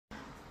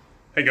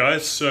Hey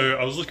guys, so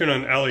I was looking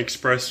on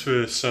AliExpress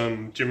for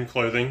some gym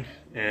clothing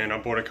and I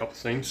bought a couple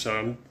things.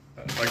 So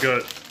I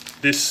got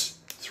this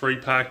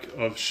 3-pack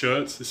of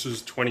shirts. This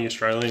was 20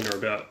 Australian or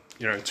about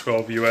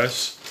 12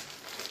 US.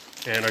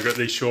 And I got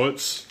these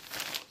shorts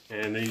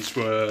and these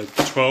were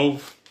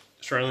 12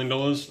 Australian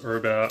dollars or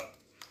about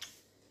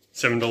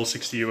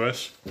 $7.60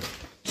 US.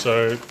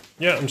 So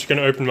yeah, I'm just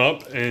going to open them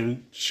up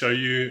and show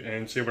you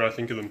and see what I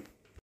think of them.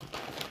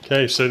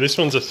 Okay, so this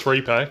one's a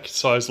 3-pack,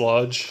 size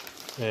large,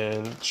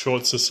 and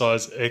shorts are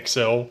size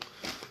XL.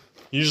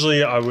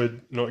 Usually I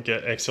would not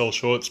get XL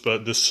shorts,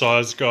 but the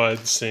size guide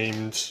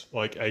seemed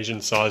like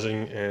Asian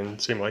sizing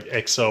and seemed like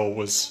XL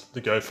was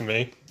the go for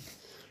me.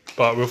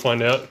 But we'll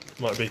find out,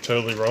 might be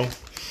totally wrong.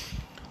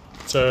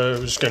 So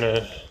I'm just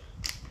gonna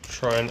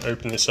try and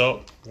open this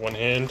up with one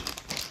hand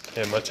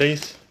and my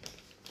teeth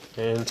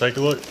and take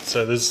a look.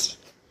 So there's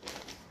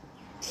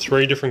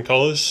 3 different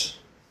colors.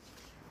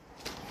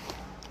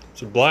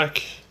 It's a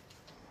black.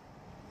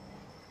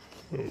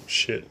 Oh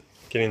shit,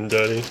 getting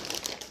dirty.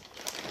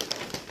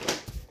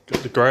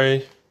 Got the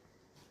grey.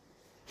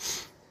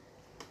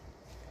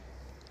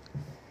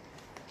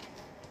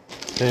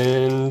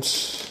 And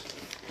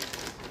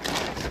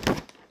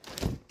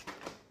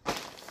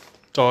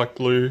dark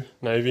blue,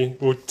 navy.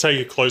 We'll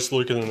take a close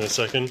look at them in a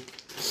second.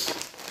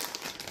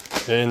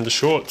 And the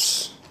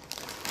shorts.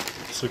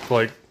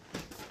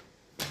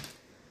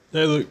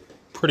 They look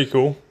pretty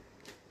cool.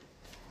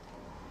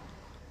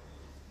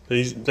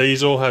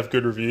 These all have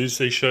good reviews.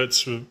 These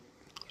shirts were,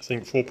 I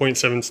think,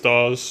 4.7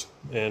 stars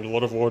and a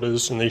lot of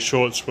orders, and these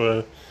shorts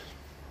were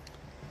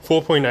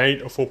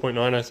 4.8 or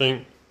 4.9, I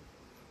think.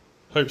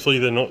 Hopefully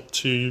they're not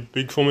too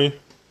big for me,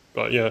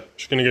 but yeah,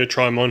 just gonna go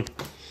try them on.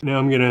 Now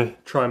I'm gonna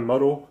try and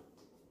model.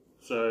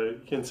 So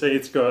you can see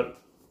it's got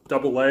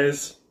double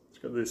layers. It's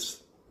got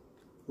this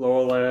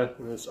lower layer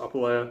and this upper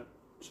layer.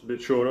 It's a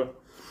bit shorter.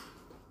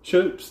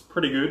 Shirt's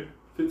pretty good,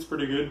 fits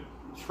pretty good.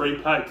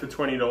 3-pack for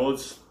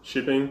 $20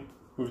 shipping.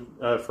 With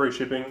free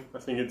shipping. I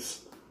think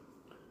it's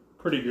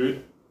pretty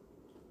good.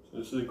 So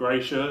this is a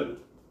grey shirt,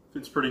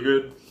 fits pretty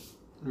good.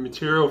 The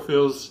material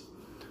feels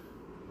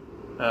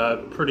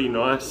pretty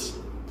nice,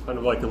 kind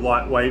of like a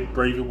lightweight,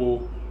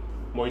 breathable,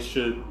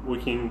 moisture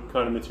wicking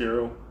kind of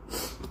material.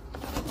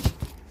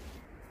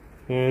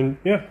 And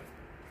yeah,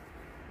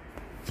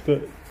 it's got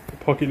a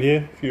pocket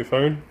here for your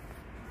phone.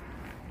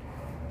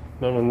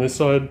 None on this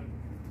side.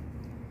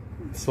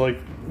 It's like,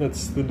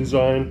 that's the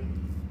design.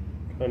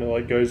 Kind of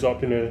like goes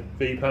up in a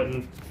V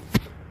pattern.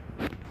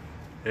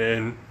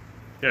 And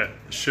yeah,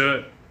 the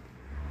shirt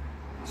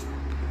is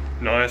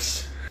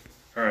nice.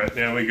 Alright,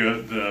 now we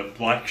got the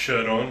black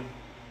shirt on.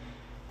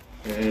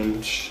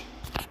 And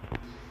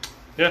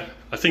yeah,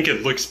 I think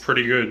it looks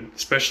pretty good,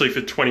 especially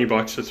for 20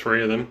 bucks for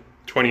 3 of them.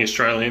 20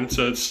 Australian,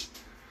 so it's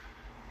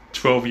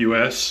 12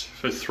 US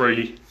for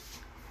 3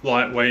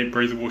 lightweight,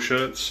 breathable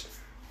shirts.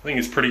 I think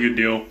it's a pretty good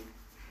deal.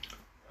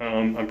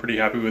 I'm pretty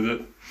happy with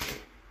it.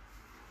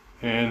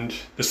 And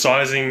the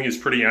sizing is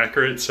pretty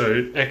accurate,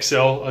 so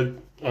XL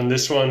on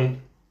this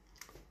one,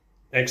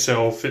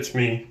 XL fits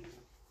me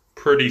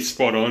pretty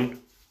spot on.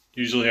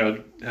 Usually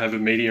I'd have a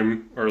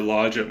medium or a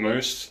large at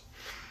most.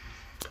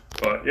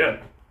 But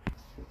yeah,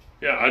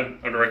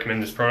 I'd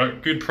recommend this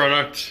product. Good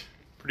product,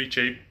 pretty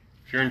cheap.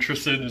 If you're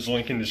interested, there's a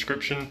link in the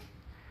description.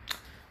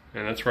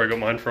 And that's where I got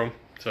mine from.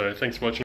 So thanks for watching.